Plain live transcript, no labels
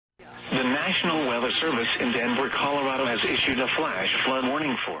The National Weather Service in Denver, Colorado has issued a flash flood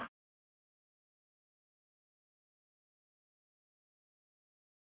warning for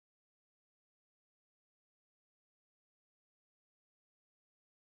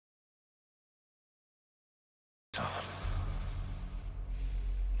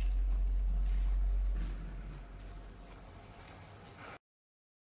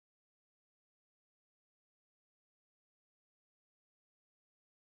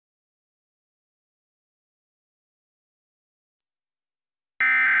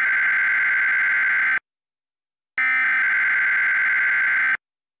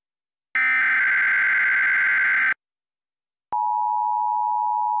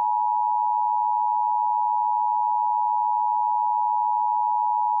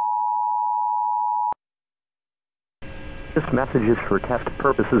This message is for test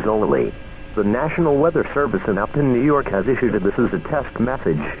purposes only. The National Weather Service in Upton, New York has issued this as a test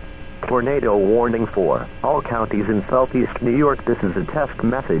message. Tornado warning for all counties in southeast New York. This is a test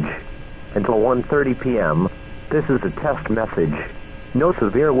message. Until 1:30 p.m., this is a test message. No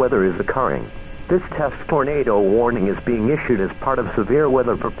severe weather is occurring. This test tornado warning is being issued as part of Severe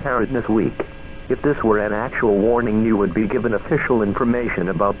Weather Preparedness Week. If this were an actual warning, you would be given official information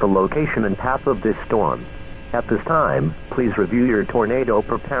about the location and path of this storm. At this time, please review your tornado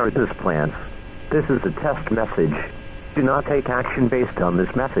preparedness plans. This is a test message. Do not take action based on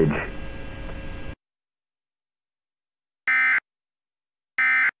this message.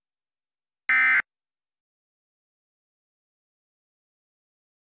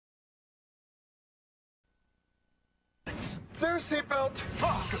 Their seatbelt.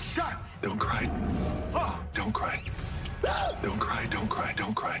 Oh, God. Don't cry. Oh. Don't cry. Don't cry, don't cry,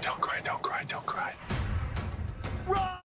 don't cry, don't cry, don't cry, don't cry.